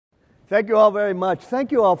Thank you all very much.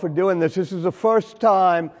 Thank you all for doing this. This is the first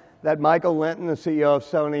time that Michael Lynton, the CEO of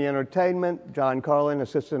Sony Entertainment, John Carlin,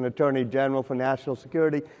 Assistant Attorney General for National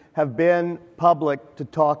Security, have been public to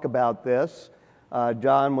talk about this.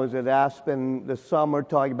 John was at Aspen this summer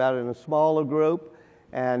talking about it in a smaller group,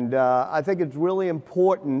 and I think it's really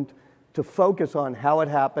important to focus on how it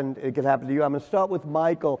happened. It could happen to you. I'm going to start with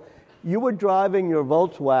Michael. You were driving your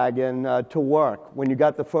Volkswagen to work when you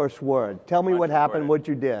got the first word. Tell me what happened, what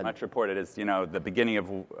you did. Much reported is, the beginning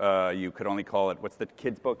of, you could only call it, what's the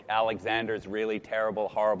kid's book? Alexander's Really Terrible,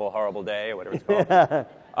 Horrible, Horrible Day, or whatever it's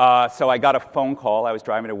called. So I got a phone call. I was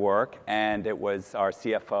driving to work, and it was our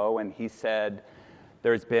CFO, and he said,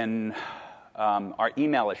 there's been, our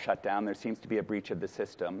email is shut down. There seems to be a breach of the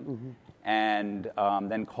system. Mm-hmm. And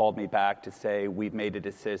then called me back to say, we've made a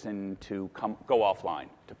decision to go offline,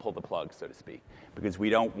 to pull the plug, so to speak, because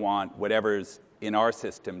we don't want whatever's in our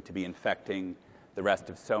system to be infecting the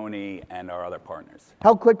rest of Sony and our other partners.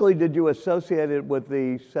 How quickly did you associate it with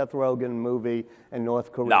the Seth Rogen movie in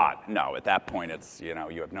North Korea? No, at that point, it's, you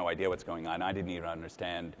have no idea what's going on. I didn't even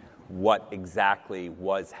understand what exactly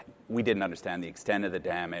was, we didn't understand the extent of the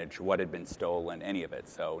damage, what had been stolen, any of it,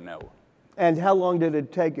 so no. And how long did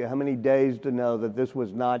it take you? How many days to know that this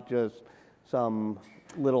was not just some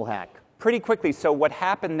little hack? Pretty quickly. So what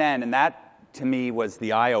happened then, and that to me was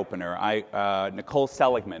the eye-opener, Nicole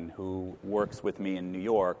Seligman, who works with me in New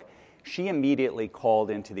York, she immediately called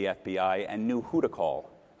into the FBI and knew who to call.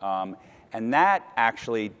 And that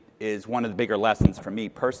actually is one of the bigger lessons for me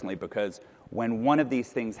personally, because when one of these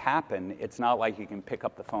things happen, it's not like you can pick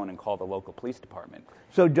up the phone and call the local police department.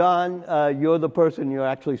 So, John, you're the person you're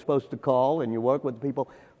actually supposed to call, and you work with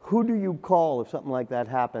people. Who do you call if something like that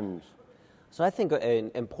happens? So I think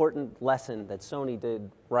an important lesson that Sony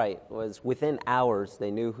did right was within hours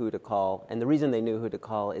they knew who to call. And the reason they knew who to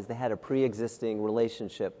call is they had a pre-existing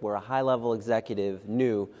relationship where a high-level executive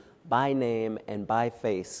knew by name and by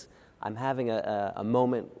face, I'm having a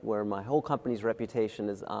moment where my whole company's reputation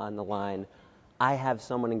is on the line. I have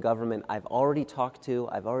someone in government I've already talked to,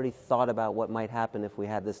 I've already thought about what might happen if we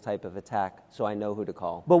had this type of attack, so I know who to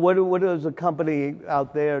call. But what does a company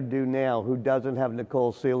out there do now who doesn't have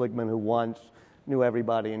Nicole Seligman, who once knew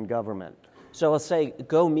everybody in government? So I'll say,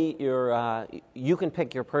 go meet your, you can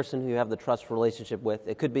pick your person who you have the trust relationship with.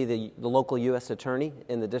 It could be the local U.S. attorney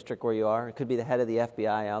in the district where you are. It could be the head of the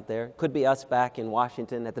FBI out there. It could be us back in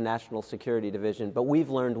Washington at the National Security Division. But we've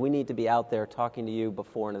learned we need to be out there talking to you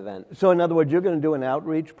before an event. So in other words, you're going to do an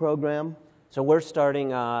outreach program? So we're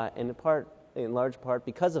starting, in large part,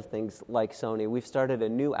 because of things like Sony, we've started a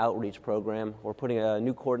new outreach program. We're putting a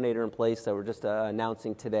new coordinator in place that we're just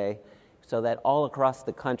announcing today, so that all across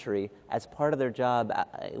the country, as part of their job,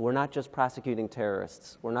 we're not just prosecuting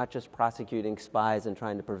terrorists. We're not just prosecuting spies and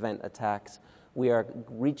trying to prevent attacks. We are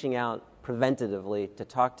reaching out preventatively to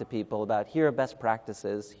talk to people about, here are best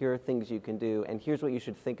practices, here are things you can do, and here's what you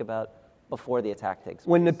should think about before the attack takes place.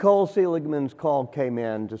 When Nicole Seligman's call came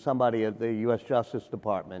in to somebody at the U.S. Justice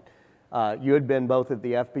Department, you had been both at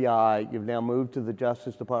the FBI, you've now moved to the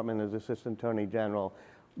Justice Department as Assistant Attorney General.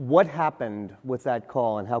 What happened with that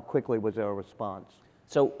call, and how quickly was there a response?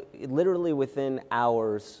 So literally within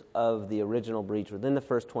hours of the original breach, within the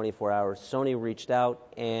first 24 hours, Sony reached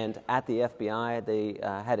out, and at the FBI, they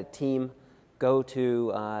had a team go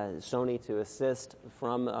to Sony to assist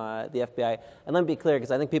from the FBI. And let me be clear,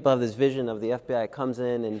 because I think people have this vision of the FBI comes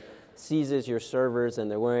in and seizes your servers, and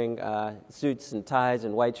they're wearing suits and ties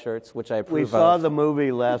and white shirts, which I approve of. We saw the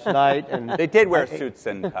movie last night, and they did wear suits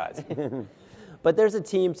and ties. But there's a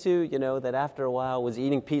team, too, that after a while was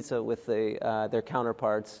eating pizza with their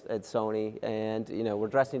counterparts at Sony, and, we're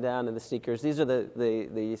dressing down in the sneakers. These are the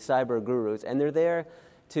cyber gurus, and they're there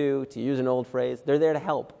to use an old phrase, they're there to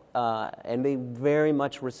help. And they very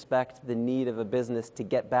much respect the need of a business to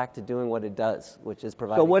get back to doing what it does, which is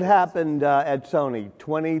providing. So what happened at Sony?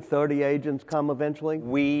 20, 30 agents come eventually?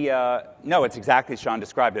 No, it's exactly as Sean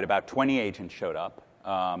described it. About 20 agents showed up.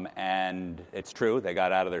 And it's true, they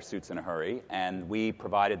got out of their suits in a hurry, and we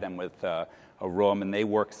provided them with a room, and they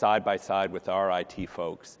worked side by side with our IT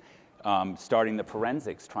folks, starting the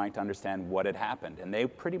forensics, trying to understand what had happened. And they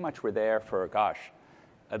pretty much were there for,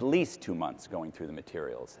 at least 2 months going through the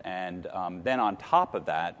materials. And then on top of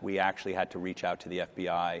that, we actually had to reach out to the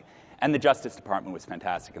FBI, and the Justice Department was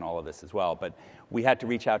fantastic in all of this as well, but we had to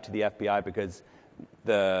reach out to the FBI because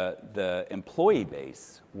the employee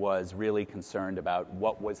base was really concerned about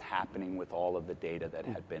what was happening with all of the data that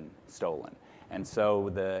had been stolen. And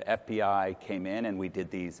so the FBI came in, and we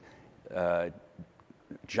did these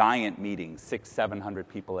giant meetings, 600-700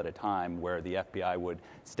 people at a time, where the FBI would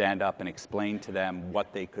stand up and explain to them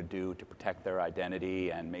what they could do to protect their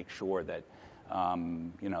identity and make sure that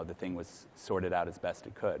the thing was sorted out as best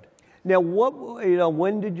it could. Now,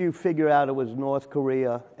 when did you figure out it was North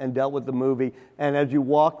Korea and dealt with the movie? And as you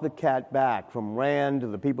walked the cat back from Rand to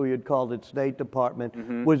the people you'd called at State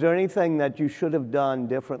Department, was there anything that you should have done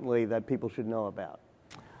differently that people should know about?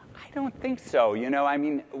 I don't think so. I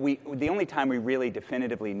mean, the only time we really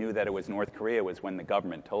definitively knew that it was North Korea was when the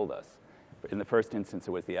government told us. In the first instance,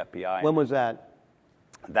 it was the FBI. When was that?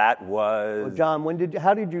 That was... Well, John,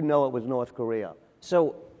 how did you know it was North Korea?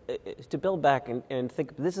 So, to build back and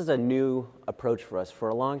think, this is a new approach for us. For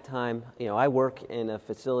a long time, I work in a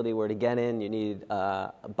facility where to get in, you need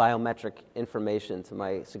biometric information to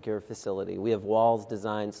my secure facility. We have walls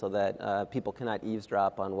designed so that people cannot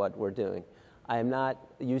eavesdrop on what we're doing. I am not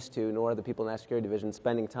used to, nor are the people in National Security Division,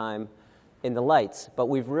 spending time in the lights. But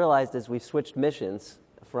we've realized as we've switched missions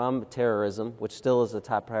from terrorism, which still is a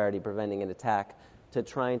top priority, preventing an attack, to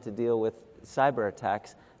trying to deal with cyber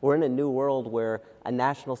attacks, we're in a new world where a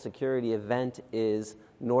national security event is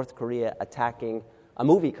North Korea attacking a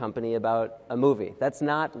movie company about a movie. That's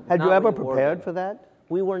not... Had you ever prepared for that?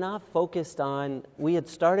 We were not focused on... We had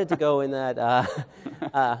started to go in that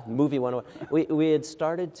movie 101. We had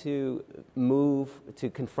started to move to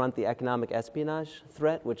confront the economic espionage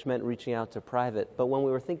threat, which meant reaching out to private. But when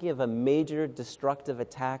we were thinking of a major destructive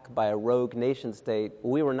attack by a rogue nation state,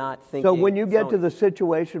 we were not thinking... So when you get to the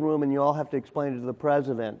Situation Room and you all have to explain it to the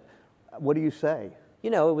president, what do you say?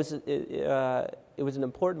 It was an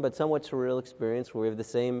important but somewhat surreal experience where we have the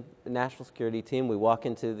same national security team. We walk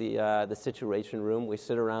into the Situation Room, we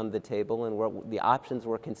sit around the table, and the options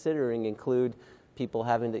we're considering include people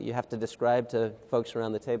you have to describe to folks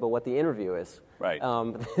around the table what the interview is. Right.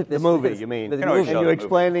 The movie, you mean? And you're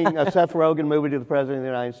explaining a Seth Rogen movie to the President of the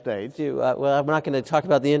United States. Well, I'm not going to talk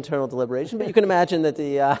about the internal deliberation, but you can imagine that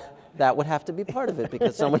that would have to be part of it,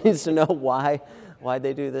 because someone needs to know why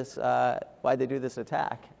they do this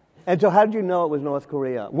attack. And so how did you know it was North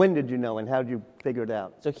Korea? When did you know, and how did you figure it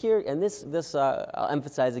out? So here, and this I'll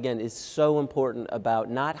emphasize again, is so important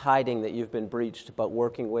about not hiding that you've been breached, but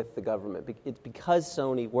working with the government. It's because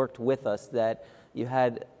Sony worked with us that you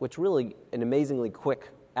had, which really an amazingly quick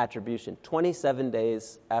attribution. 27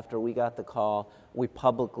 days after we got the call, we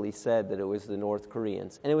publicly said that it was the North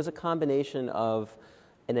Koreans. And it was a combination of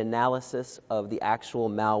an analysis of the actual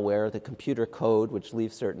malware, the computer code, which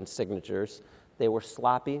leaves certain signatures. They were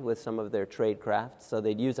sloppy with some of their tradecraft, so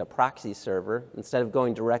they'd use a proxy server. Instead of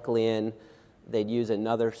going directly in, they'd use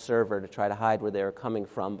another server to try to hide where they were coming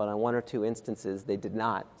from, but on one or two instances, they did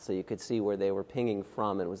not, so you could see where they were pinging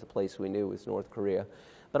from, and it was a place we knew was North Korea.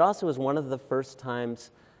 But also, it was one of the first times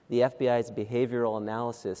the FBI's behavioral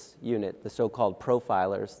analysis unit, the so-called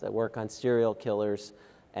profilers that work on serial killers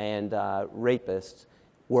and rapists,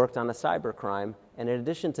 worked on a cybercrime, and in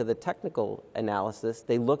addition to the technical analysis,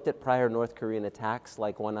 they looked at prior North Korean attacks,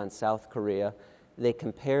 like one on South Korea. They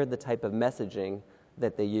compared the type of messaging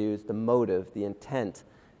that they used, the motive, the intent.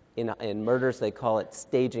 In murders, they call it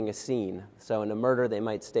staging a scene. So in a murder, they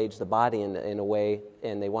might stage the body in a way,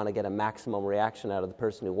 and they want to get a maximum reaction out of the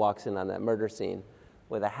person who walks in on that murder scene.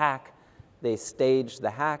 With a hack, they stage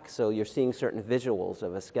the hack, so you're seeing certain visuals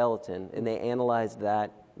of a skeleton, and they analyzed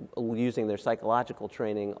that using their psychological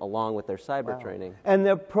training along with their cyber training. And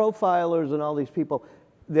they're profilers and all these people.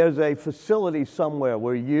 There's a facility somewhere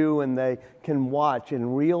where you and they can watch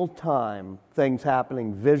in real time things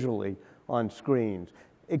happening visually on screens.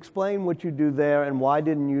 Explain what you do there, and why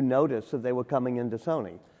didn't you notice that they were coming into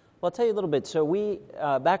Sony? Well, I'll tell you a little bit. So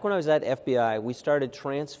back when I was at FBI, we started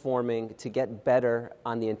transforming to get better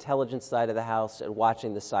on the intelligence side of the house at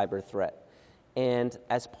watching the cyber threat. And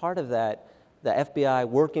as part of that, the FBI,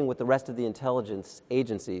 working with the rest of the intelligence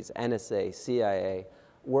agencies, NSA, CIA,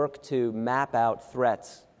 worked to map out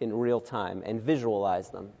threats in real time and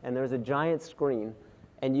visualize them. And there was a giant screen,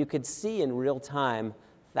 and you could see in real time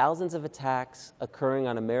thousands of attacks occurring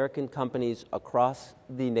on American companies across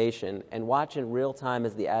the nation, and watch in real time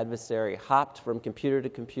as the adversary hopped from computer to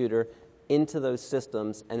computer into those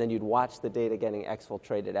systems, and then you'd watch the data getting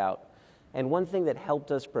exfiltrated out. And one thing that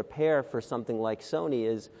helped us prepare for something like Sony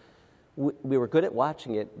is we were good at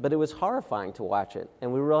watching it, but it was horrifying to watch it.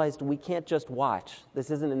 And we realized we can't just watch.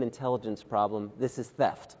 This isn't an intelligence problem. This is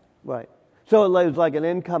theft. Right. So it was like an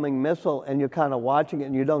incoming missile, and you're kind of watching it,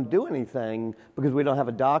 and you don't do anything because we don't have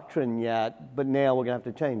a doctrine yet, but now we're going to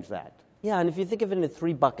have to change that. Yeah, and if you think of it in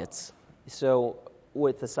 3 buckets, so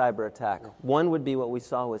with the cyber attack, one would be what we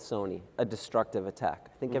saw with Sony, a destructive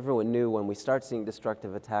attack. I think everyone knew when we start seeing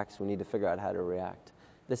destructive attacks, we need to figure out how to react.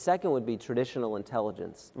 The second would be traditional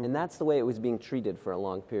intelligence, and that's the way it was being treated for a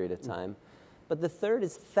long period of time. But the third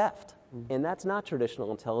is theft, and that's not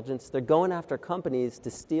traditional intelligence. They're going after companies to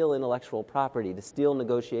steal intellectual property, to steal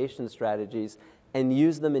negotiation strategies, and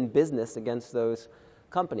use them in business against those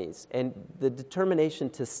companies. And the determination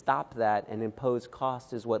to stop that and impose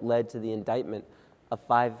cost is what led to the indictment of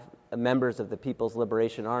 5 members of the People's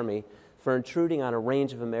Liberation Army for intruding on a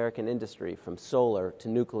range of American industry, from solar to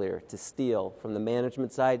nuclear to steel. From the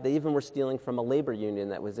management side, they even were stealing from a labor union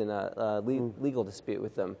that was in a legal dispute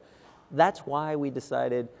with them. That's why we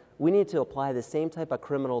decided we need to apply the same type of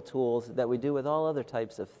criminal tools that we do with all other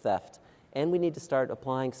types of theft. And we need to start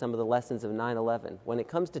applying some of the lessons of 9/11. When it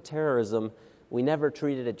comes to terrorism, we never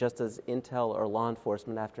treated it just as intel or law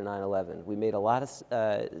enforcement after 9/11. We made a lot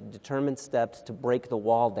of determined steps to break the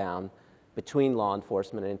wall down between law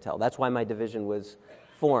enforcement and intel. That's why my division was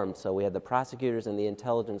formed. So we had the prosecutors and the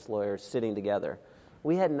intelligence lawyers sitting together.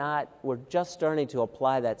 We're just starting to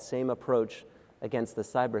apply that same approach against the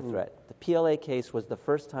cyber threat. The PLA case was the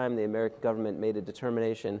first time the American government made a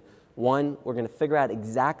determination. 1, we're going to figure out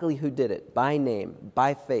exactly who did it, by name,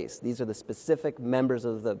 by face. These are the specific members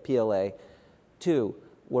of the PLA. 2,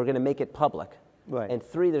 we're going to make it public. Right. And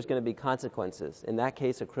 3, there's going to be consequences. In that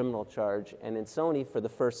case, a criminal charge. And in Sony, for the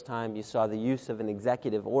first time, you saw the use of an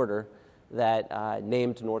executive order that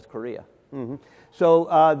named North Korea. So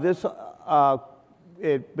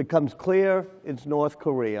it becomes clear it's North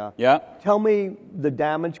Korea. Yeah. Tell me the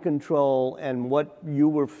damage control and what you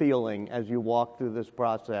were feeling as you walked through this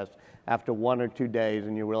process after 1 or 2 days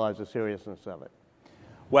and you realized the seriousness of it.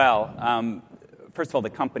 Well, first of all, the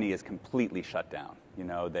company is completely shut down. You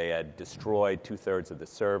know, they had destroyed 2/3 of the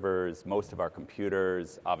servers, most of our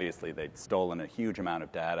computers. Obviously, they'd stolen a huge amount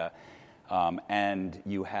of data. And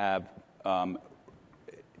you have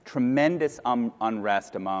tremendous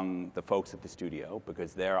unrest among the folks at the studio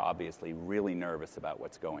because they're obviously really nervous about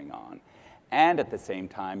what's going on. And at the same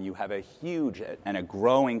time, you have a huge and a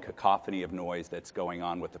growing cacophony of noise that's going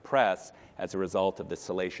on with the press as a result of the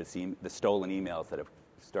the stolen emails that have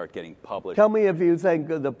started getting published. Tell me if you think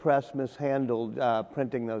the press mishandled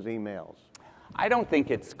printing those emails. I don't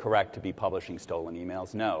think it's correct to be publishing stolen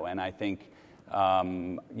emails, no. And I think, I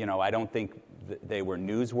don't think they were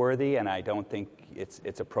newsworthy, and I don't think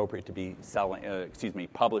it's appropriate to be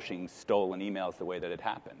publishing stolen emails the way that it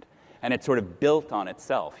happened. And it sort of built on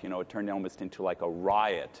itself. You know, it turned almost into like a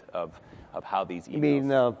riot of how these emails... You mean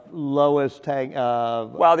the lowest tag...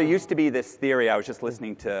 Well, there used to be this theory. I was just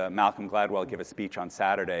listening to Malcolm Gladwell give a speech on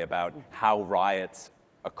Saturday about how riots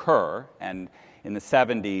occur. And in the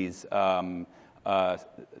 70s, a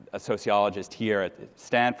sociologist here at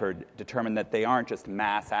Stanford determined that they aren't just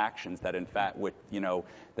mass actions that, in fact,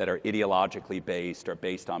 that are ideologically based or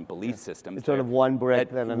based on belief systems. It's sort of one brick.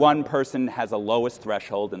 Then one person has a lowest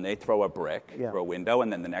threshold and they throw a brick through a window,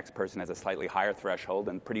 and then the next person has a slightly higher threshold,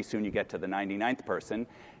 and pretty soon you get to the 99th person,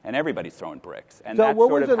 and everybody's throwing bricks. And so that's what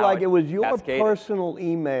sort was of it how like? It was your cascaded. personal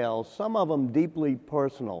emails, some of them deeply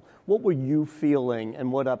personal. What were you feeling,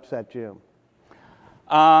 and what upset you?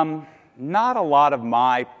 Not a lot of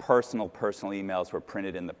my personal emails were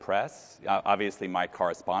printed in the press. Obviously, my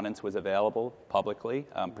correspondence was available publicly,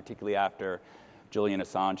 particularly after Julian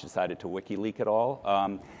Assange decided to WikiLeak it all.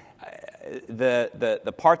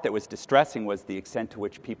 The part that was distressing was the extent to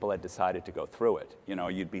which people had decided to go through it. You know,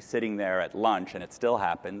 you'd be sitting there at lunch, and it still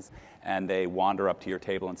happens, and they wander up to your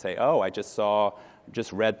table and say, "Oh, I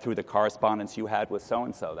just read through the correspondence you had with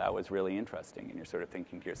so-and-so. That was really interesting." And you're sort of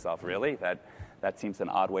thinking to yourself, really? That seems an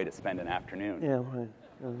odd way to spend an afternoon. Yeah, right.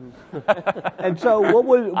 And so what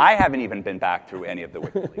was... I haven't even been back through any of the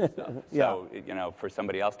WikiLeaks stuff. So, for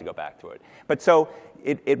somebody else to go back through it. But so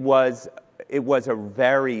it was a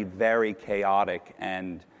very, very chaotic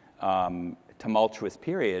and tumultuous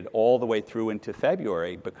period all the way through into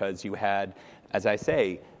February, because you had, as I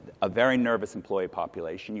say, a very nervous employee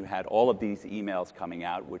population. You had all of these emails coming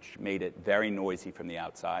out, which made it very noisy from the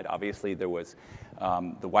outside. Obviously, there was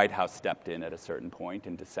the White House stepped in at a certain point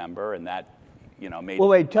in December, and that, made. Well,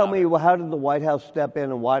 wait. Tell me, how did the White House step in,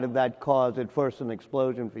 and why did that cause at first an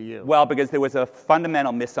explosion for you? Well, because there was a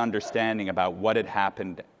fundamental misunderstanding about what had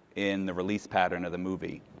happened in the release pattern of the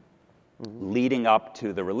movie. Leading up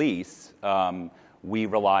to the release, we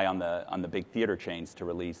rely on the big theater chains to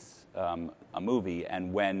release a movie,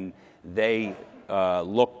 and when they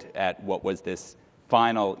looked at what was this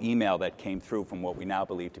final email that came through from what we now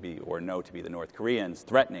believe to be, or know to be, the North Koreans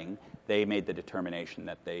threatening, they made the determination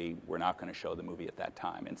that they were not going to show the movie at that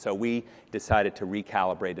time. And so we decided to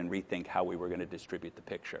recalibrate and rethink how we were going to distribute the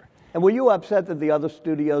picture. And were you upset that the other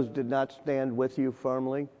studios did not stand with you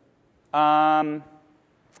firmly?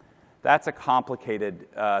 That's a complicated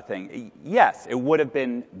thing. Yes, it would have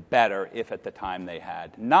been better if at the time they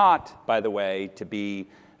had. Not, by the way, to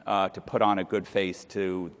put on a good face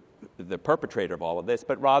to the perpetrator of all of this,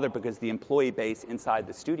 but rather because the employee base inside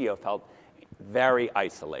the studio felt very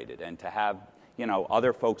isolated, and to have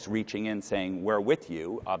other folks reaching in saying, we're with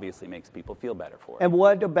you, obviously makes people feel better for it. And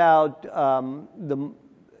what about the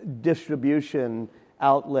distribution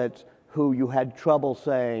outlets who you had trouble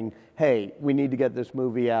saying, hey, we need to get this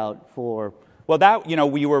movie out for... Well,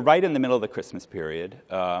 we were right in the middle of the Christmas period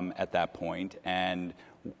at that point, and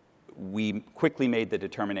we quickly made the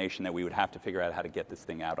determination that we would have to figure out how to get this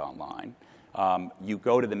thing out online. You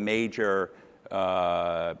go to the major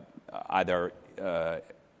either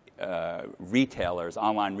retailers,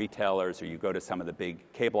 online retailers, or you go to some of the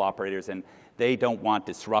big cable operators, and they don't want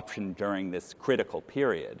disruption during this critical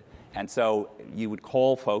period. And so you would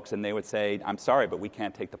call folks and they would say, I'm sorry, but we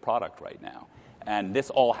can't take the product right now. And this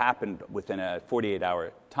all happened within a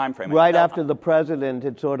 48-hour time frame. Right after the president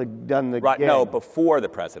had sort of done the gig. No, before the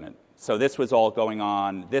president. So this was all going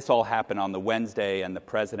on. This all happened on the Wednesday, and the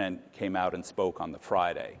president came out and spoke on the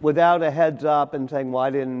Friday. Without a heads up and saying, why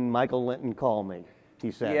didn't Michael Lynton call me,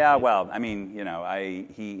 he said. Yeah, well, I mean, he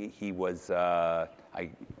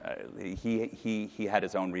had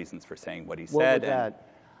his own reasons for saying what he said. What was that?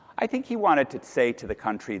 I think he wanted to say to the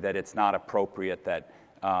country that it's not appropriate that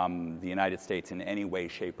the United States in any way,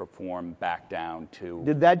 shape, or form back down to...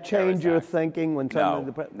 Did that change your thinking when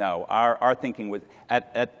suddenly the... No, our thinking was...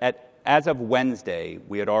 As of Wednesday,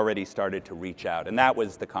 we had already started to reach out, and that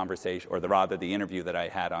was the conversation, or rather the interview that I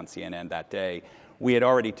had on CNN that day. We had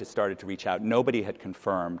already started to reach out. Nobody had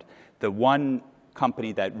confirmed. The one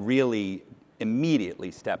company that really immediately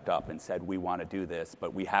stepped up and said, we want to do this,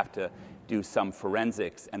 but we have to do some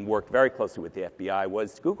forensics, and worked very closely with the FBI,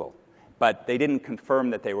 was Google. But they didn't confirm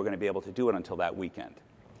that they were going to be able to do it until that weekend.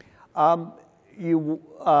 You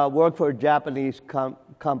work for a Japanese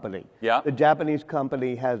company. Yeah. The Japanese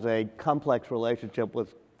company has a complex relationship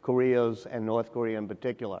with Korea's and North Korea in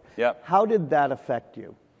particular. Yeah. How did that affect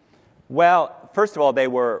you? Well, first of all, they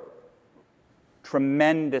were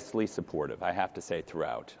tremendously supportive, I have to say,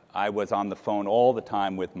 throughout. I was on the phone all the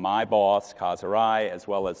time with my boss, Kazurai, as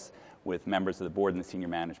well as with members of the board and the senior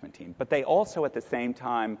management team. But they also, at the same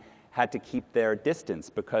time, had to keep their distance,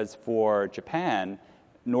 because for Japan,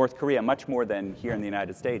 North Korea, much more than here in the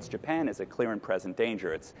United States, Japan is a clear and present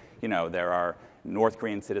danger. It's, there are North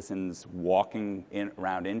Korean citizens walking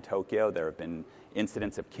around in Tokyo. There have been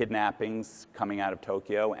incidents of kidnappings coming out of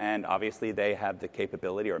Tokyo, and obviously they have the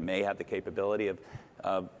capability, or may have the capability,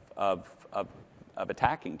 of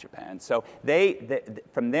attacking Japan. So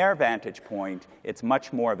from their vantage point, it's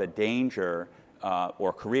much more of a danger.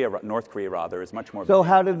 Or North Korea rather, is much more... So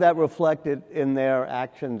how did that reflect it in their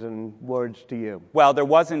actions and words to you? Well, there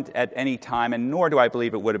wasn't at any time, and nor do I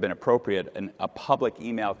believe it would have been appropriate, a public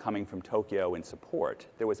email coming from Tokyo in support.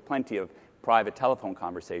 There was plenty of private telephone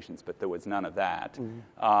conversations, but there was none of that.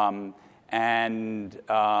 Mm-hmm.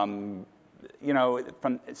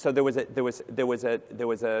 So there was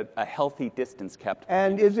a healthy distance kept.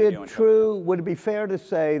 And is it true, would it be fair to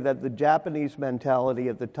say that the Japanese mentality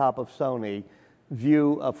at the top of Sony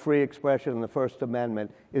view of free expression in the First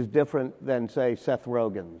Amendment is different than, say, Seth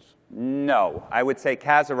Rogen's? No. I would say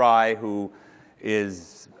Kazurai, who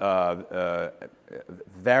is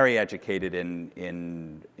very educated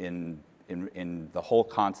in the whole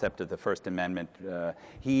concept of the First Amendment,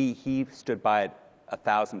 he stood by it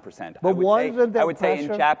 1,000%. But I would say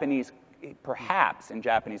in Japanese, perhaps in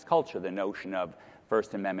Japanese culture, the notion of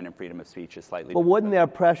First Amendment and freedom of speech is slightly different. But wasn't there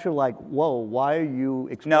pressure like, whoa, why are you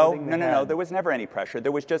exploiting No. There was never any pressure.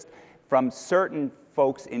 There was just, from certain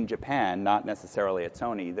folks in Japan, not necessarily at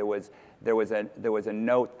Sony, there was a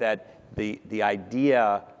note that the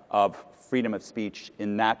idea of freedom of speech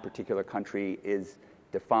in that particular country is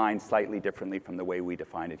defined slightly differently from the way we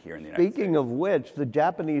define it here in the United States. Speaking of which, the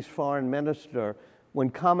Japanese foreign minister, when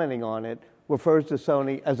commenting on it, refers to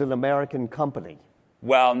Sony as an American company.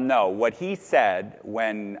 Well, no. What he said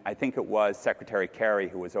when, I think it was Secretary Kerry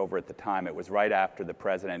who was over at the time, it was right after the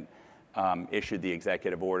president issued the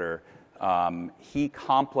executive order, he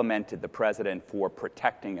complimented the president for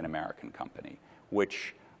protecting an American company,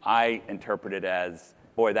 which I interpreted as,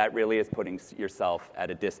 boy, that really is putting yourself at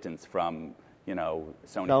a distance from,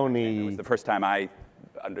 Sony. It was the first time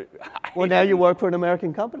well, now you work for an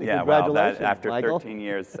American company. Yeah, congratulations, well, after Michael. 13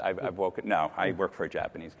 years, I've woken. No, I work for a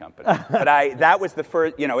Japanese company. But that was the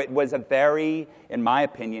first. It was a very, in my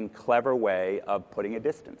opinion, clever way of putting a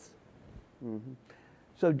distance. Mm-hmm.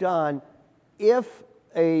 So, John, if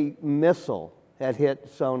a missile had hit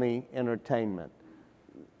Sony Entertainment,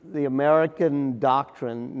 the American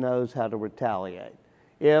doctrine knows how to retaliate.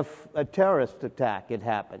 If a terrorist attack had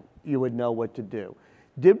happened, you would know what to do.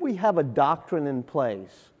 Did we have a doctrine in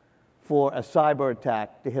place for a cyber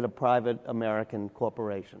attack to hit a private American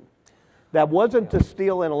corporation? That wasn't to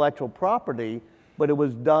steal intellectual property, but it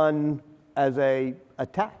was done as an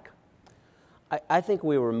attack. I think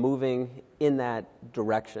we were moving in that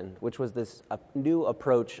direction, which was this new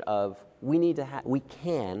approach of we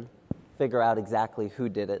can figure out exactly who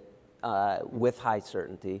did it with high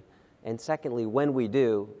certainty. And secondly, when we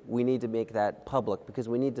do, we need to make that public because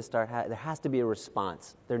we need to start, there has to be a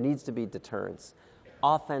response. There needs to be deterrence.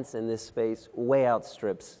 Offense in this space way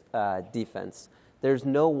outstrips defense. There's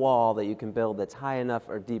no wall that you can build that's high enough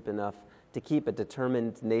or deep enough to keep a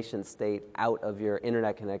determined nation state out of your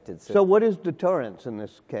internet-connected system. So what is deterrence in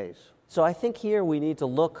this case? So I think here we need to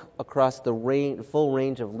look across the full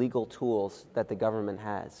range of legal tools that the government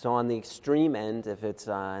has. So on the extreme end, if it's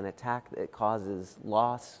an attack that causes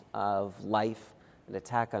loss of life, an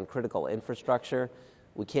attack on critical infrastructure,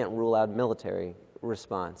 we can't rule out military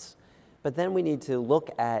response. But then we need to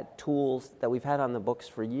look at tools that we've had on the books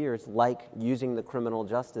for years, like using the criminal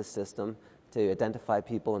justice system to identify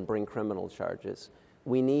people and bring criminal charges.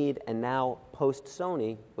 We need, and now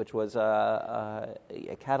post-Sony, which was a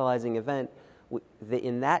catalyzing event,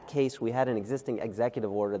 in that case, we had an existing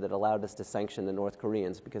executive order that allowed us to sanction the North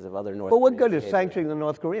Koreans because of other North Korean But what good is behavior. sanctioning the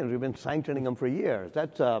North Koreans? We've been sanctioning them for years.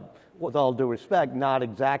 That's, with all due respect, not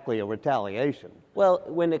exactly a retaliation. Well,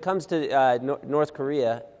 when it comes to North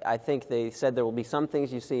Korea, I think they said there will be some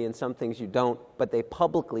things you see and some things you don't, but they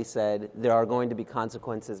publicly said there are going to be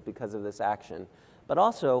consequences because of this action. But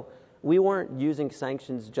also, we weren't using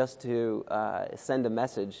sanctions just to send a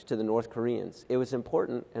message to the North Koreans. It was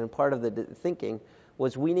important, and part of the thinking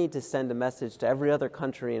was we need to send a message to every other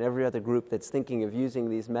country and every other group that's thinking of using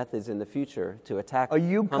these methods in the future to attack. Are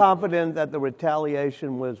you confident that the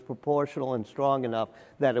retaliation was proportional and strong enough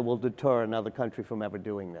that it will deter another country from ever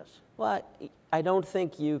doing this? Well, I don't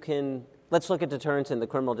think you can. Let's look at deterrence in the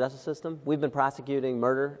criminal justice system. We've been prosecuting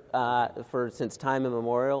murder since time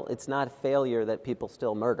immemorial. It's not a failure that people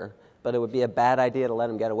still murder, but it would be a bad idea to let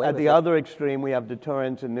them get away with it. At the other extreme, we have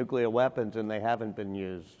deterrence in nuclear weapons, and they haven't been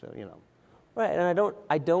used, so, you know. Right, and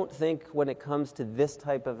I don't think when it comes to this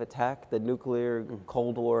type of attack, the nuclear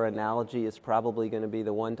Cold War analogy is probably going to be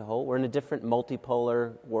the one to hold. We're in a different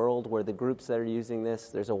multipolar world where the groups that are using this,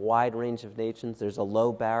 there's a wide range of nations, there's a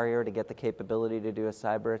low barrier to get the capability to do a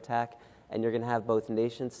cyber attack, and you're going to have both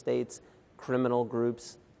nation states, criminal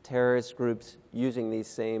groups, terrorist groups using these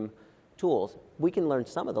same tools. We can learn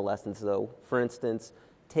some of the lessons, though. For instance,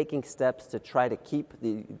 taking steps to try to keep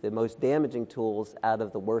the most damaging tools out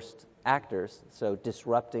of the worst actors, so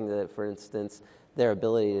disrupting, for instance, their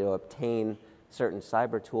ability to obtain certain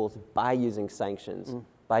cyber tools by using sanctions,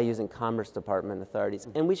 by using Commerce Department authorities.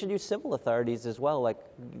 And we should use civil authorities as well, like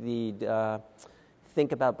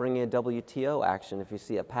think about bringing a WTO action if you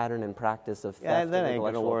see a pattern and practice of theft of that ain't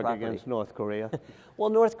intellectual going to work property. against North Korea. Well,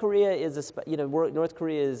 North Korea is North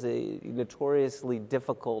Korea is a notoriously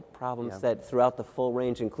difficult problem set throughout the full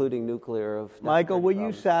range, including nuclear. Of Michael, were you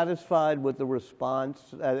problems. satisfied with the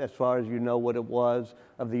response, as far as you know what it was,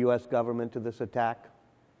 of the U.S. government to this attack?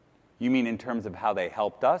 You mean in terms of how they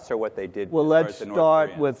helped us or what they did? Well, as far let's as the North start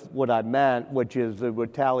Koreans? with what I meant, which is the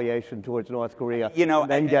retaliation towards North Korea, You know, and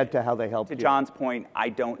then get to how they helped To you. John's point, I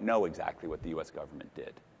don't know exactly what the U.S. government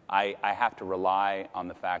did. I have to rely on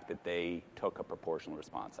the fact that they took a proportional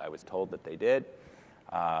response. I was told that they did,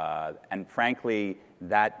 and frankly,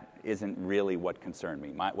 that isn't really what concerned me.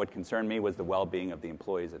 What concerned me was the well-being of the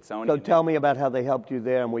employees at Sony. So tell me about how they helped you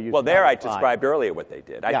there, and were you Well, there I satisfied? described earlier what they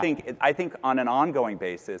did. Yeah. I think on an ongoing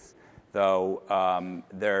basis, though,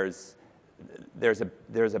 there's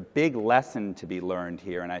a big lesson to be learned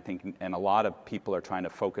here, and I think a lot of people are trying to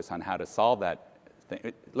focus on how to solve that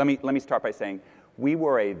thing. Let me start by saying we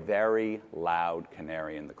were a very loud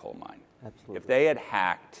canary in the coal mine. Absolutely. If they had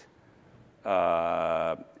hacked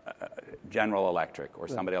General Electric or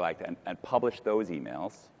somebody like that and published those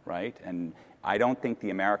emails, right? And I don't think the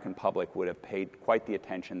American public would have paid quite the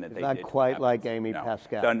attention that they did. Not to quite that. like Amy No.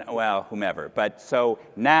 Pascal. So, well, whomever. But so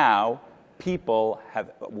now people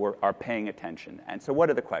are paying attention. And so what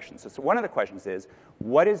are the questions? So one of the questions is,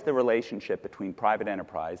 what is the relationship between private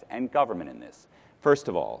enterprise and government in this? First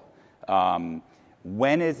of all,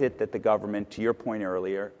 when is it that the government, to your point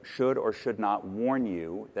earlier, should or should not warn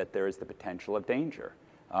you that there is the potential of danger?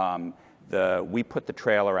 We put the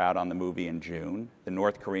trailer out on the movie in June. The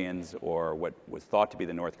North Koreans, or what was thought to be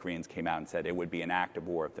the North Koreans, came out and said it would be an act of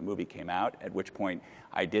war if the movie came out, at which point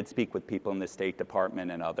I did speak with people in the State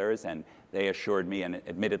Department and others, and they assured me, and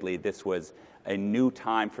admittedly this was a new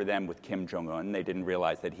time for them with Kim Jong-un. They didn't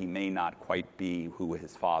realize that he may not quite be who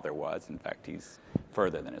his father was. In fact, he's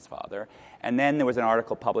further than his father. And then there was an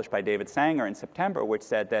article published by David Sanger in September which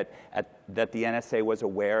said that the NSA was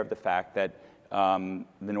aware of the fact that the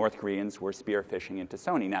North Koreans were spearfishing into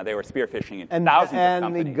Sony. Now, they were spearfishing into thousands of companies.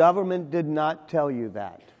 And the government did not tell you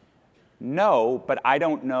that? No, but I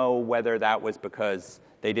don't know whether that was because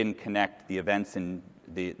they didn't connect the events in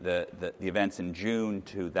the events in June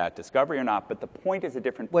to that discovery or not, but the point is a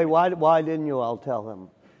different point. Wait, why didn't you all tell them?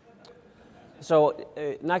 So,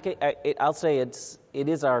 I'll say it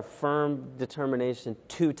is our firm determination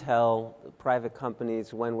to tell private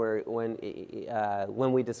companies when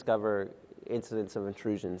we discover incidents of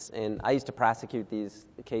intrusions. And I used to prosecute these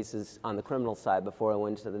cases on the criminal side before I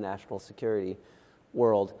went into the national security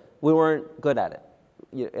world. We weren't good at it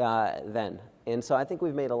then. And so I think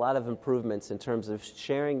we've made a lot of improvements in terms of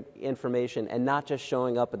sharing information and not just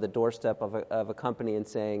showing up at the doorstep of a company and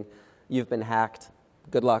saying, you've been hacked,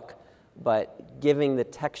 good luck, but giving the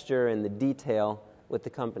texture and the detail with the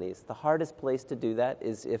companies. The hardest place to do that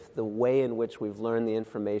is if the way in which we've learned the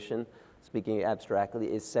information, speaking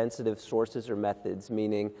abstractly, is sensitive sources or methods,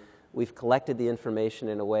 meaning we've collected the information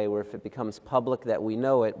in a way where if it becomes public that we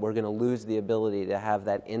know it, we're going to lose the ability to have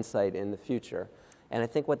that insight in the future. And I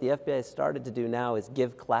think what the FBI has started to do now is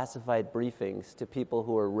give classified briefings to people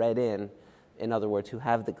who are read in other words, who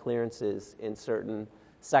have the clearances in certain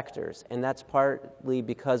sectors. And that's partly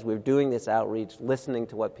because we're doing this outreach, listening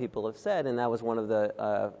to what people have said, and that was one of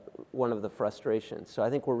the frustrations. So I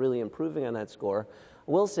think we're really improving on that score.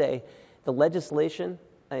 I will say the legislation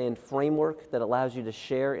and framework that allows you to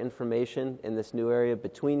share information in this new area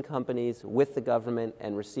between companies with the government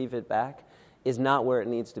and receive it back is not where it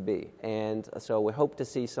needs to be. And so we hope to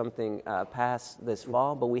see something pass this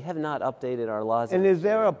fall, but we have not updated our laws. And is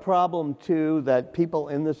there a problem, too, that people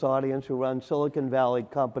in this audience who run Silicon Valley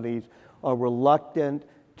companies are reluctant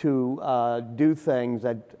to do things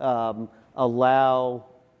that allow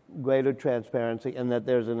greater transparency, and that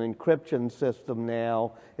there's an encryption system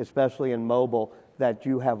now, especially in mobile, that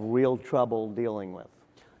you have real trouble dealing with?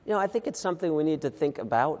 You know, I think it's something we need to think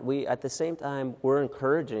about. At the same time, we're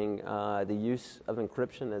encouraging the use of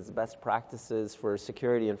encryption as best practices for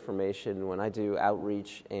security information when I do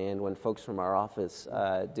outreach and when folks from our office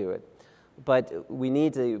do it. But we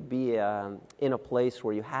need to be in a place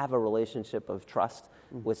where you have a relationship of trust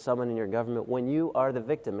with someone in your government when you are the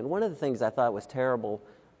victim. And one of the things I thought was terrible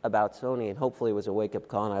about Sony, and hopefully it was a wake-up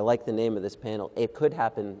call, and I like the name of this panel, It Could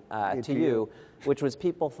Happen to You, which was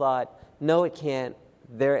people thought, no, it can't.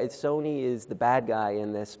 Sony is the bad guy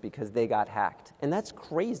in this because they got hacked. And that's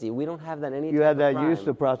crazy. We don't have that any. You had that used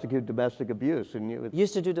to prosecute domestic abuse. And you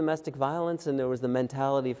used to do domestic violence, and there was the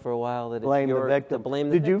mentality for a while that blame the victim.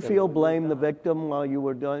 Did you feel blame the victim while you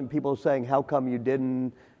were doing, people saying, how come you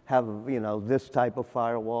didn't have, this type of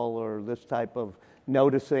firewall or this type of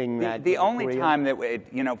noticing that? The only time that,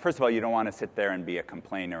 first of all, you don't want to sit there and be a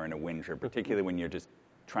complainer and a whinger, particularly when you're just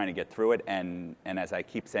trying to get through it, and as I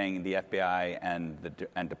keep saying, the FBI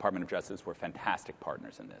and Department of Justice were fantastic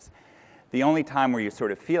partners in this. The only time where you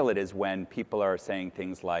sort of feel it is when people are saying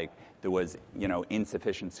things like there was,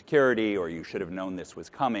 insufficient security, or you should have known this was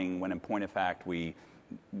coming, when in point of fact we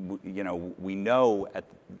know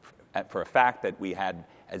for a fact that we had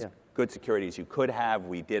as good security as you could have.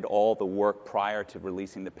 We did all the work prior to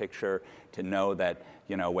releasing the picture to know that,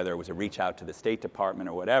 whether it was a reach out to the State Department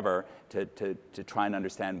or whatever, to try and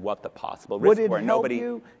understand what the possible risks were. Would it help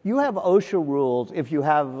you? You have OSHA rules if you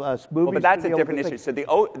have movies. Well, but that's a different issue. So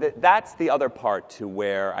that's the other part to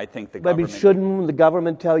where I think the government. But shouldn't the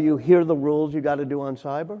government tell you, here are the rules you got to do on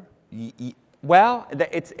cyber? Well,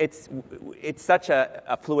 it's such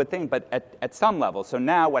a fluid thing, but at some level. So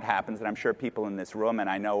now what happens, and I'm sure people in this room, and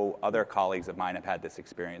I know other colleagues of mine have had this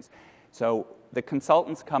experience. So the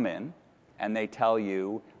consultants come in, and they tell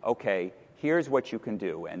you, okay, here's what you can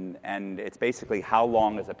do. And it's basically how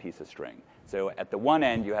long is a piece of string. So at the one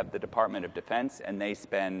end, you have the Department of Defense, and they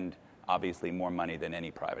spend obviously more money than any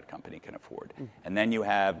private company can afford. And then you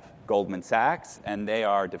have Goldman Sachs, and they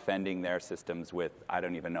are defending their systems with I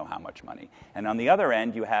don't even know how much money. And on the other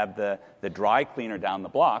end, you have the dry cleaner down the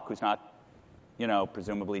block who's not,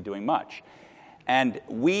 presumably doing much. And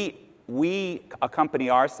we, a company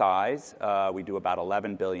our size, we do about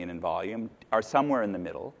 $11 billion in volume, are somewhere in the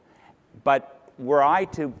middle. But were I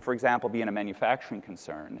to, for example, be in a manufacturing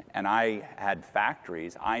concern and I had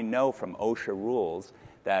factories, I know from OSHA rules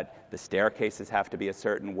that the staircases have to be a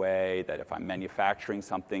certain way, that if I'm manufacturing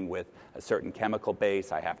something with a certain chemical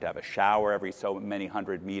base, I have to have a shower every so many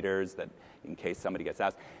 100 meters, that in case somebody gets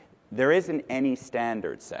asked. There isn't any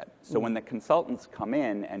standard set. So when the consultants come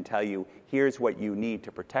in and tell you, here's what you need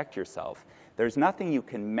to protect yourself, there's nothing you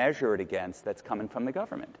can measure it against that's coming from the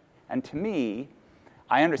government. And to me,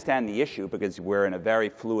 I understand the issue because we're in a very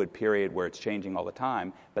fluid period where it's changing all the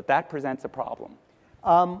time, but that presents a problem.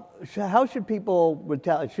 So how should people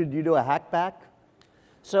should you do a hackback?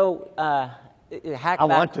 So, hackback. I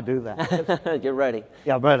want to do that. You're ready.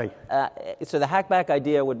 Yeah, I'm ready. So the hackback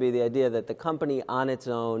idea would be the idea that the company on its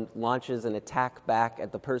own launches an attack back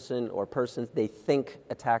at the person or persons they think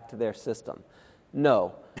attacked their system.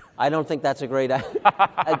 No, I don't think that's a great idea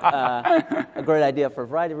for a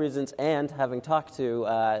variety of reasons. And having talked to,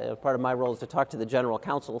 part of my role is to talk to the general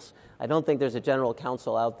counsels. I don't think there's a general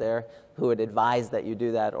counsel out there who would advise that you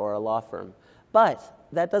do that, or a law firm. But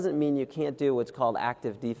that doesn't mean you can't do what's called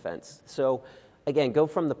active defense. So again, go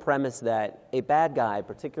from the premise that a bad guy,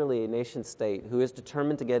 particularly a nation state, who is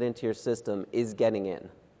determined to get into your system is getting in.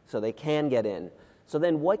 So they can get in. So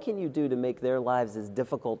then what can you do to make their lives as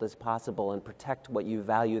difficult as possible and protect what you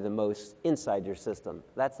value the most inside your system?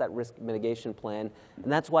 That's that risk mitigation plan.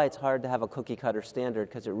 And that's why it's hard to have a cookie-cutter standard,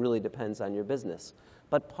 because it really depends on your business.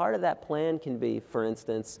 But part of that plan can be, for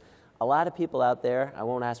instance, a lot of people out there, I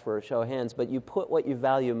won't ask for a show of hands, but you put what you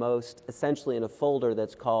value most essentially in a folder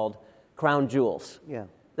that's called crown jewels. Yeah.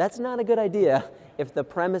 That's not a good idea if the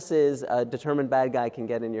premise is a determined bad guy can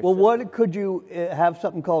get in your Well, system. what could you have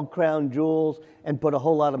something called crown jewels and put a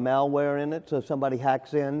whole lot of malware in it, so if somebody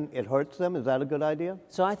hacks in, it hurts them? Is that a good idea?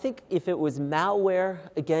 So I think if it was malware,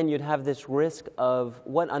 again, you'd have this risk of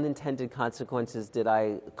what unintended consequences did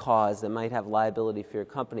I cause that might have liability for your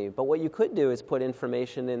company. But what you could do is put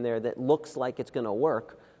information in there that looks like it's going to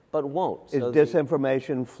work, but won't. Is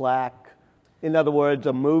disinformation flack? In other words,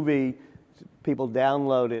 a movie, people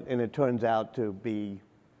download it and it turns out to be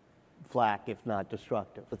flack, if not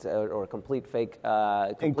destructive. Or a complete fake.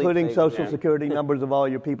 Including fake social security numbers of all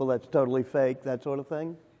your people, that's totally fake, that sort of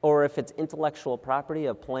thing? Or if it's intellectual property,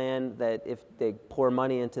 a plan that if they pour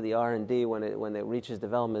money into the R&D when it reaches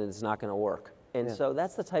development, it's not going to work. And so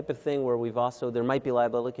that's the type of thing where there might be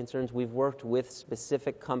liability concerns. We've worked with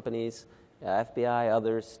specific companies, FBI,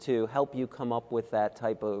 others, to help you come up with that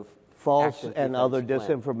type of false and other plan.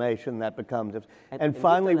 disinformation that becomes. And we've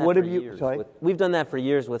finally, done that what for have you? years Sorry, we've done that for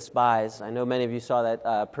years with spies. I know many of you saw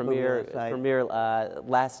that premiere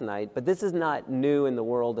last night. But this is not new in the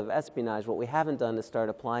world of espionage. What we haven't done is start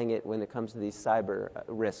applying it when it comes to these cyber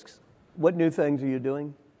risks. what new things are you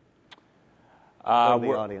doing? The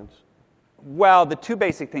audience. Well, the two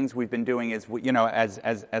basic things we've been doing is,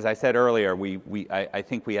 as I said earlier, I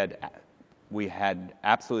think we had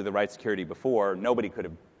absolutely the right security before. Nobody could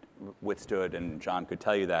have withstood, and John could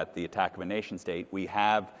tell you that, the attack of a nation state. We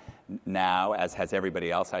have now, as has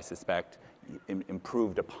everybody else, I suspect,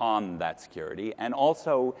 improved upon that security. And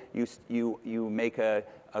also, you make a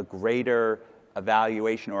greater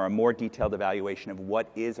evaluation or a more detailed evaluation of what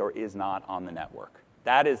is or is not on the network.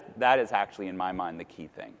 That is actually, in my mind, the key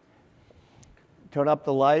thing. Turn up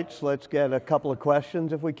the lights. Let's get a couple of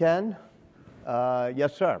questions if we can.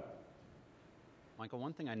 Yes, sir. Michael,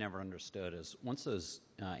 one thing I never understood is once those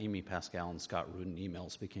Amy Pascal and Scott Rudin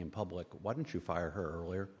emails became public, why didn't you fire her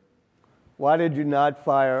earlier? Why did you not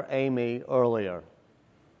fire Amy earlier?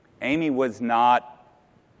 Amy did not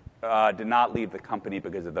leave the company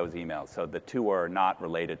because of those emails, so the two are not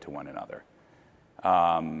related to one another.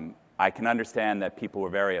 I can understand that people were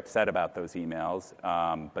very upset about those emails,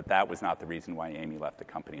 but that was not the reason why Amy left the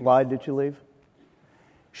company. Why did you leave?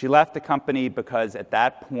 She left the company because at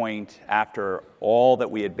that point, after all that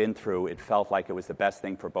we had been through, it felt like it was the best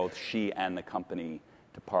thing for both she and the company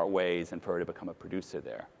to part ways and for her to become a producer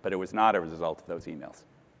there. But it was not a result of those emails.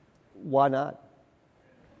 Why not?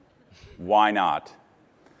 Why not?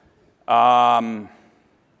 I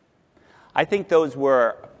think those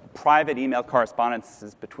were private email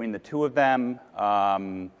correspondences between the two of them.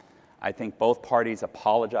 I think both parties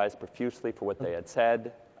apologized profusely for what they had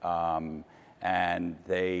said. And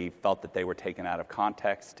they felt that they were taken out of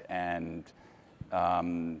context, and I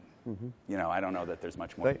don't know that there's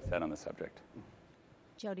much more to be said on the subject.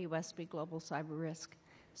 Jody Westby, Global Cyber Risk.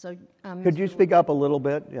 So, Could you speak up a little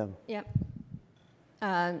bit? Yeah. Yep.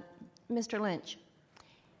 Mr. Lynch,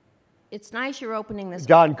 it's nice you're opening this.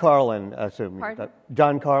 John Carlin, I assume. Pardon?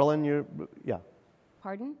 John Carlin, yeah.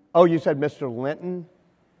 Pardon? Oh, you said Mr. Lynton?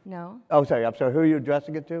 No, Oh, sorry, I'm sorry. Who are you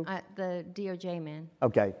addressing it to? the DOJ man.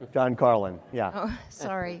 Okay, John Carlin. Yeah. Oh,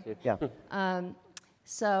 sorry. Yeah.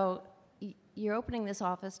 So you're opening this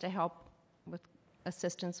office to help with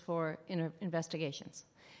assistance for investigations.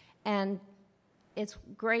 And it's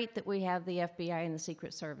great that we have the FBI and the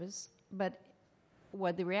Secret Service, but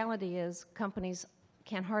what the reality is, companies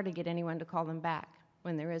can hardly get anyone to call them back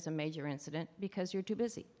when there is a major incident because you're too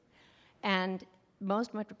busy. And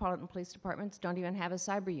most metropolitan police departments don't even have a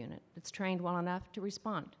cyber unit that's trained well enough to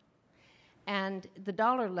respond. And the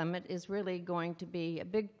dollar limit is really going to be a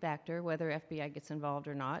big factor, whether FBI gets involved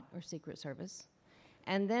or not, or Secret Service.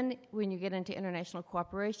 And then when you get into international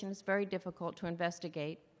cooperation, it's very difficult to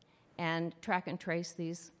investigate and track and trace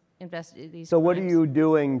these So what are crimes. you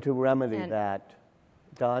doing to remedy And- that,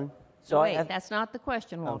 Don? So wait, that's not the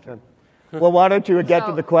question, Walter. Well, why don't you get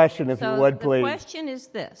to the question, if you would, The please? question is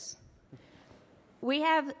this. We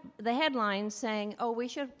have the headlines saying, oh, we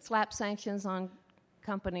should slap sanctions on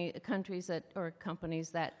countries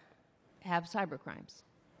that have cybercrimes.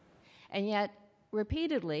 And yet,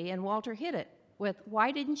 repeatedly, and Walter hit it with,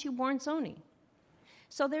 why didn't you warn Sony?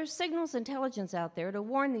 So there's signals intelligence out there to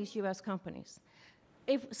warn these U.S. companies.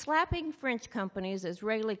 If slapping French companies,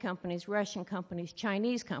 Israeli companies, Russian companies,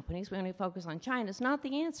 Chinese companies, we only focus on China, is not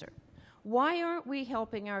the answer. Why aren't we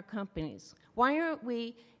helping our companies? Why aren't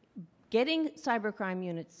we getting cybercrime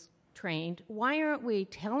units trained? Why aren't we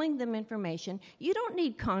telling them information? You don't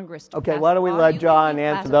need Congress to Okay, pass why don't a we law. let You John can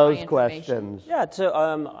answer classify those information. questions? Yeah, so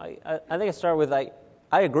I think I start with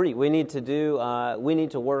I agree. We need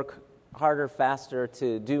to work harder, faster,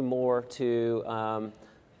 to do more, to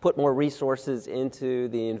put more resources into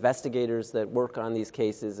the investigators that work on these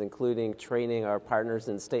cases, including training our partners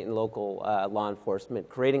in state and local law enforcement,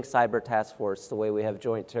 creating cyber task force the way we have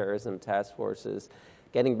joint terrorism task forces,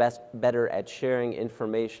 getting better at sharing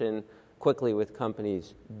information quickly with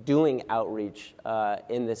companies, doing outreach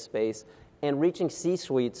in this space, and reaching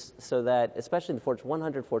C-suites so that, especially the Fortune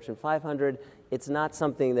 100, Fortune 500, it's not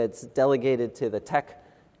something that's delegated to the tech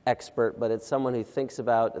expert, but it's someone who thinks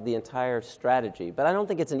about the entire strategy. But I don't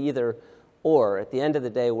think it's an either or. At the end of the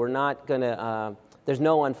day, we're not going to, there's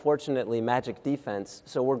no, unfortunately, magic defense,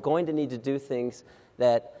 so we're going to need to do things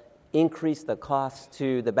that increase the cost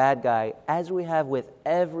to the bad guy, as we have with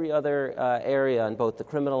every other area in both the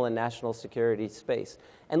criminal and national security space.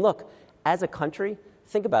 And look, as a country,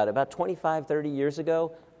 think about it, about 25, 30 years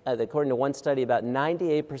ago, according to one study, about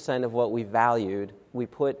 98% of what we valued, we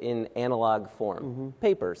put in analog form,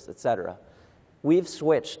 papers, et cetera. We've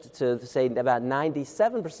switched to say about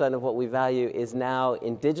 97% of what we value is now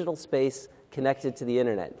in digital space connected to the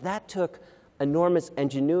internet. That took enormous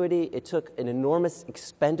ingenuity, it took an enormous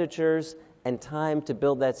expenditures and time to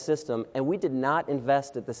build that system, and we did not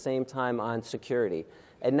invest at the same time on security.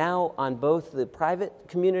 And now on both the private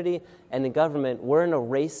community and the government, we're in a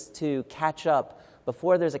race to catch up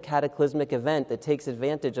before there's a cataclysmic event that takes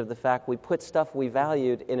advantage of the fact we put stuff we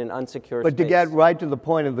valued in an unsecured space. But to get right to the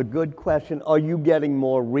point of the good question, are you getting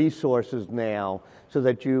more resources now so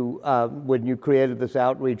that you, when you created this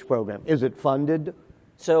outreach program, is it funded?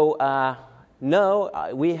 So,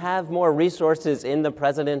 no, we have more resources in the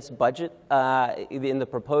president's budget, in the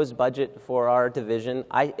proposed budget for our division.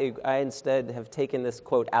 I instead have taken this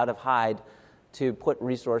quote out of hide to put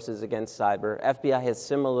resources against cyber. FBI has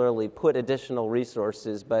similarly put additional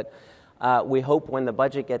resources, but we hope when the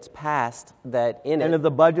budget gets passed that in it... And if the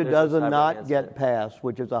budget there's does a cyber not enhancement. get passed,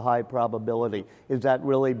 which is a high probability, is that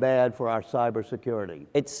really bad for our cybersecurity?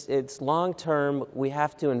 It's long-term. We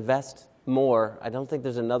have to invest more. I don't think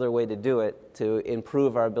there's another way to do it to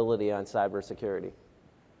improve our ability on cybersecurity.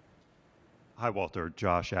 Hi, Walter.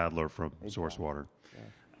 Josh Adler from SourceWater.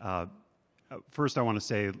 First, I want to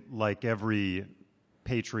say, like every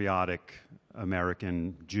patriotic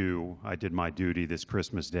American Jew, I did my duty this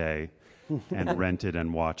Christmas Day and rented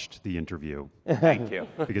and watched the interview. Thank you.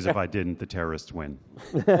 Because if I didn't, the terrorists win.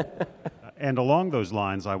 And along those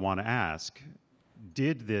lines, I want to ask,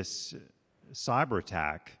 did this cyber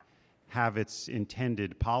attack have its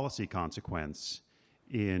intended policy consequence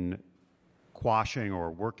in quashing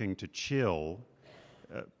or working to chill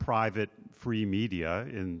private free media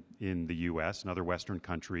in the U.S. and other Western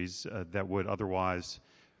countries that would otherwise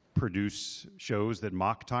produce shows that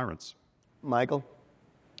mock tyrants? Michael?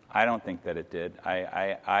 I don't think that it did.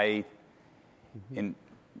 I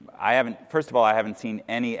haven't. First of all, I haven't seen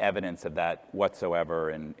any evidence of that whatsoever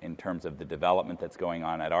in terms of the development that's going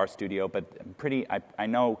on at our studio. But I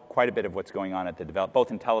know quite a bit of what's going on at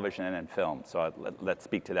both in television and in film. So let's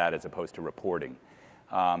speak to that as opposed to reporting.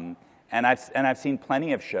 And I've seen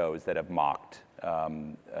plenty of shows that have mocked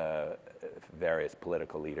various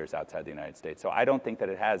political leaders outside the United States. So I don't think that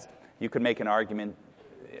it has, you could make an argument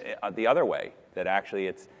the other way, that actually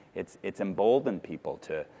it's emboldened people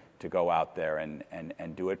to go out there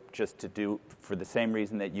and do it just to do, for the same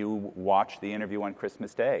reason that you watch the interview on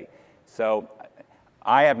Christmas Day. So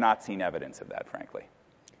I have not seen evidence of that, frankly.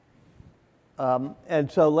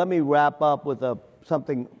 And so let me wrap up with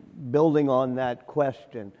something building on that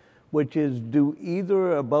question, which is, do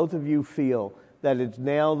either or both of you feel that it's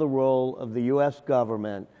now the role of the U.S.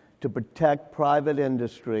 government to protect private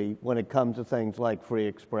industry when it comes to things like free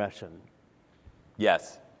expression?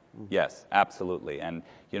 Yes. Yes, absolutely. And,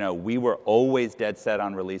 you know, we were always dead set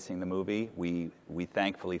on releasing the movie. We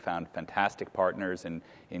thankfully found fantastic partners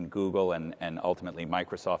in Google and ultimately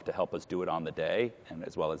Microsoft to help us do it on the day, and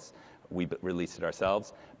as well as we released it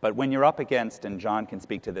ourselves. But when you're up against, and John can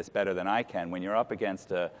speak to this better than I can, when you're up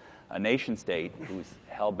against a nation state who's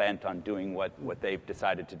hell-bent on doing what they've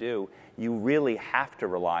decided to do, you really have to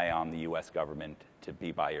rely on the U.S. government to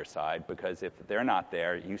be by your side, because if they're not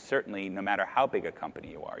there, you certainly, no matter how big a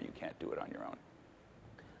company you are, you can't do it on your own.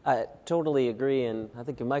 I totally agree, and I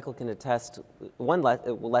think Michael can attest. One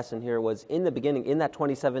lesson here was, in the beginning, in that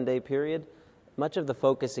 27-day period, much of the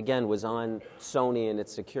focus, again, was on Sony and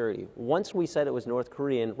its security. Once we said it was North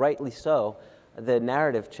Korean, rightly so, the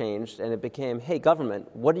narrative changed, and it became, hey, government,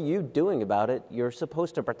 what are you doing about it? You're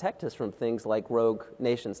supposed to protect us from things like rogue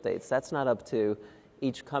nation states. That's not up to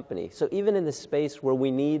each company. So even in the space where we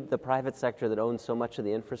need the private sector that owns so much of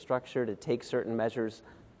the infrastructure to take certain measures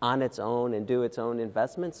on its own and do its own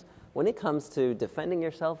investments, when it comes to defending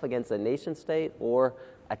yourself against a nation state or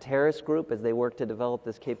a terrorist group as they work to develop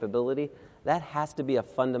this capability, that has to be a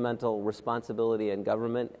fundamental responsibility in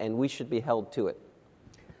government, and we should be held to it.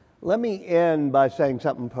 Let me end by saying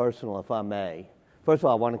something personal, if I may. First of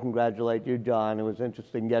all, I want to congratulate you, John. It was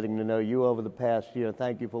interesting getting to know you over the past year.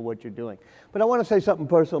 Thank you for what you're doing. But I want to say something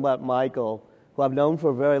personal about Michael, who I've known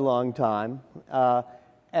for a very long time.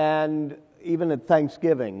 And even at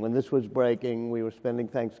Thanksgiving, when this was breaking, we were spending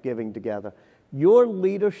Thanksgiving together. Your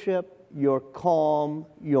leadership, your calm,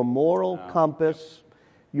 your moral compass,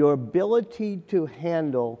 your ability to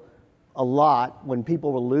handle a lot when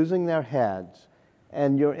people were losing their heads,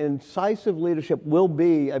 and your incisive leadership will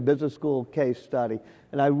be a business school case study.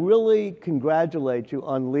 And I really congratulate you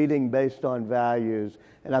on leading based on values,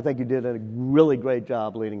 and I think you did a really great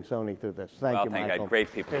job leading Sony through this. Thank you, Michael. Well, great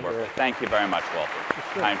people to work with. Thank you very much, Walter.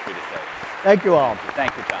 Kind for you to say. Thank you all.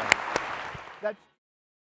 Thank you, John.